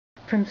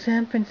From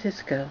San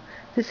Francisco,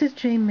 this is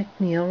Jane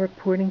MacNeil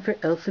reporting for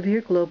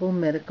Elsevier Global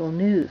Medical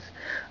News.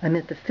 I'm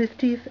at the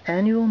 50th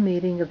Annual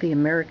Meeting of the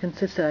American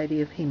Society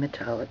of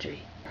Hematology.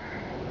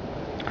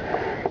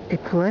 A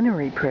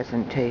plenary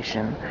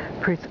presentation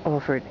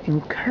offered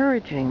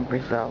encouraging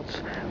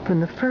results from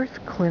the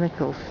first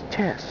clinical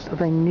test of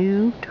a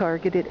new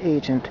targeted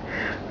agent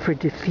for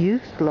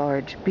diffuse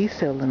large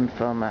B-cell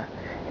lymphoma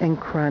and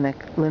chronic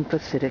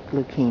lymphocytic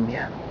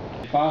leukemia.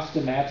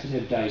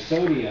 Fostamatinib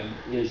disodium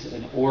is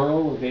an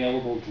oral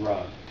available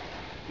drug.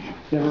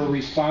 There were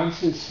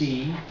responses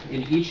seen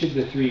in each of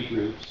the three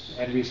groups,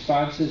 and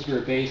responses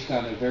were based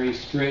on a very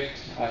strict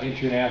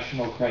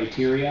international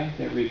criteria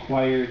that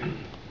required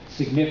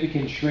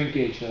significant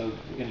shrinkage of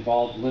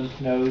involved lymph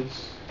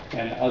nodes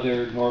and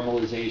other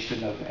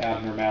normalization of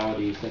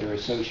abnormalities that are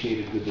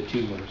associated with the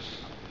tumors.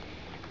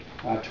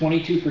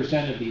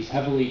 22% of these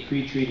heavily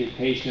pretreated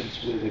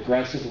patients with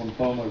aggressive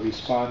lymphoma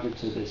responded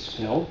to this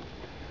pill.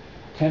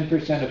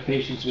 10% of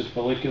patients with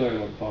follicular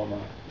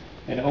lymphoma,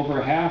 and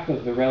over half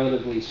of the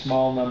relatively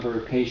small number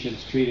of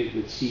patients treated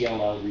with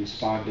CLL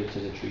responded to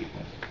the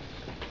treatment.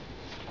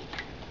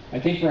 I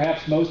think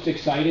perhaps most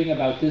exciting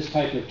about this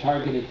type of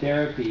targeted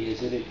therapy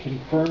is that it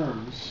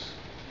confirms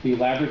the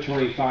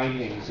laboratory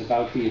findings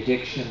about the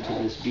addiction to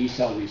this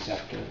B-cell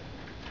receptor,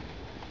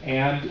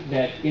 and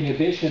that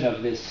inhibition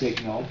of this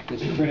signal,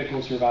 this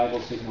critical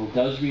survival signal,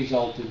 does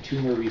result in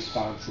tumor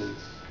responses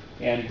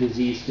and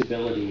disease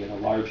stability in a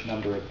large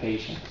number of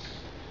patients.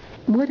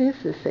 What is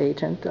this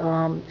agent?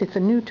 It's a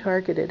new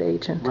targeted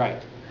agent. Right.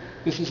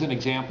 This is an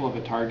example of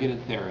a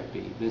targeted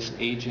therapy. This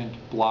agent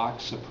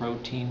blocks a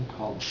protein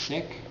called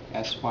SYK,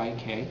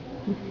 S-Y-K,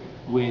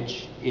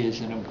 which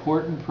is an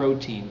important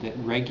protein that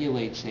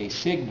regulates a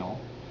signal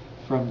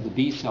from the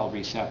B-cell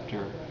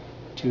receptor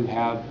to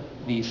have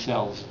these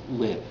cells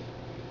live.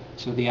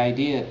 So the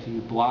idea, if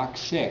you block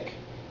SYK,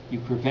 you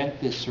prevent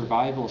this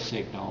survival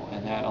signal,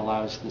 and that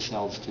allows the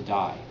cells to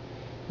die.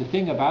 The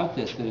thing about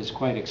this that is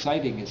quite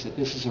exciting is that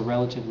this is a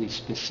relatively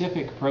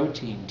specific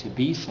protein to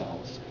B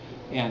cells,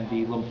 and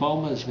the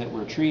lymphomas that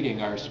we're treating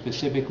are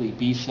specifically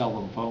B-cell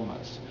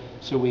lymphomas.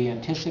 So we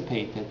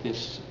anticipate that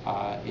this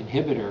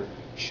inhibitor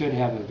should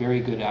have a very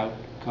good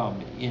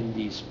outcome in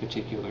these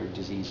particular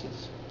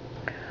diseases.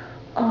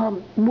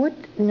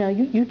 Now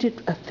you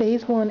did a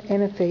phase 1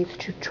 and a phase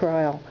 2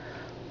 trial.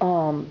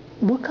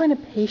 What kind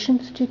of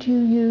patients did you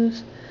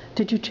use?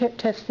 Did you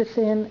test this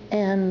in,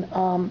 and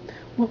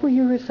what were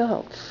your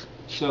results?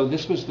 So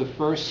this was the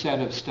first set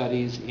of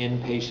studies in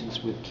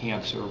patients with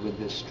cancer with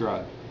this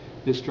drug.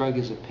 This drug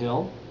is a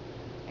pill,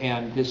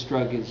 and this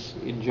drug is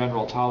in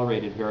general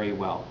tolerated very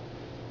well.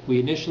 We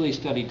initially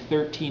studied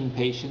 13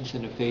 patients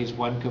in a phase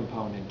 1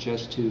 component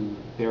just to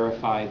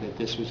verify that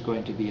this was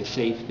going to be a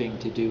safe thing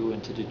to do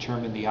and to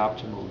determine the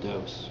optimal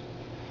dose.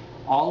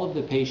 All of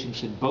the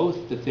patients in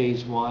both the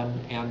phase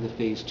 1 and the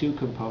phase 2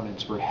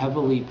 components were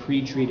heavily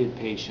pretreated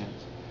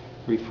patients,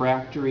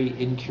 refractory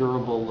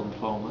incurable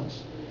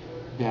lymphomas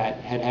that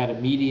had had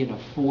a median of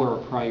 4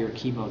 prior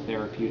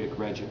chemotherapeutic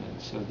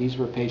regimens. So these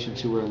were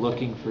patients who were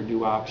looking for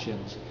new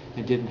options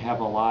and didn't have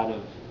a lot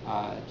of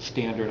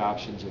standard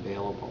options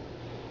available.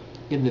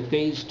 In the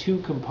phase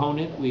 2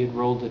 component, we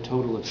enrolled a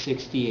total of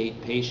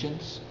 68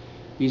 patients.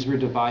 These were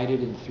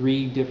divided in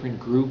 3 different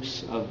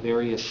groups of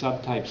various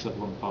subtypes of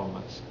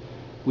lymphomas.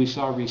 We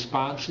saw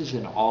responses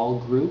in all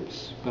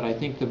groups, but I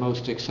think the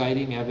most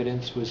exciting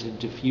evidence was in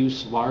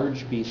diffuse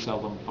large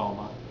B-cell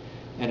lymphoma,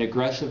 an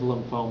aggressive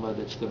lymphoma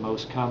that's the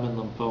most common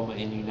lymphoma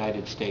in the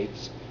United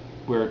States,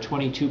 where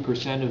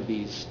 22% of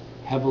these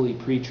heavily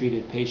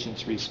pretreated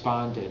patients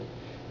responded.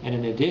 And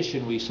in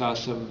addition, we saw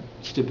some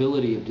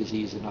stability of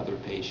disease in other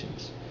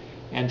patients.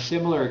 And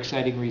similar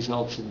exciting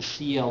results in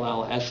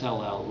CLL,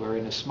 SLL, where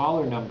in a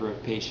smaller number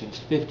of patients,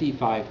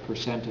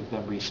 55% of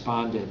them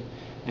responded,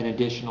 and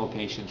additional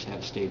patients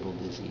have stable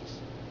disease.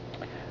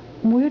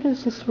 Where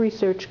does this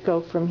research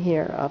go from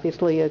here?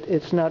 Obviously,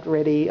 it's not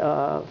ready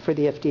for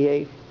the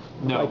FDA yet.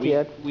 No,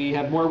 we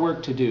have more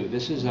work to do.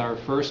 This is our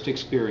first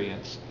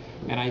experience,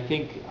 and I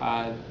think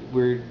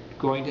we're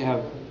going to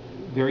have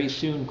very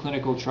soon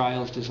clinical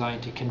trials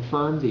designed to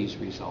confirm these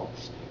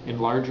results in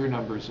larger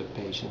numbers of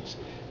patients.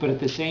 But at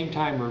the same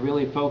time, we're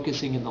really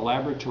focusing in the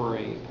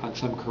laboratory on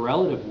some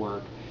correlative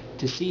work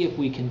to see if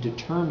we can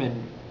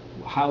determine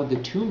how the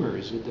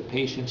tumors in the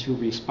patients who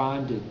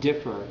responded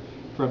differ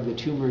from the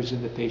tumors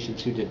in the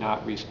patients who did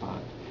not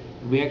respond.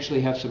 And we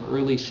actually have some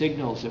early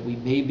signals that we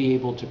may be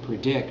able to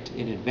predict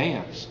in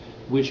advance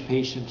which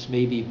patients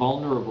may be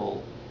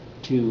vulnerable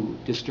to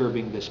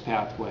disturbing this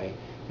pathway,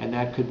 and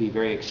that could be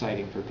very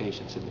exciting for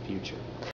patients in the future.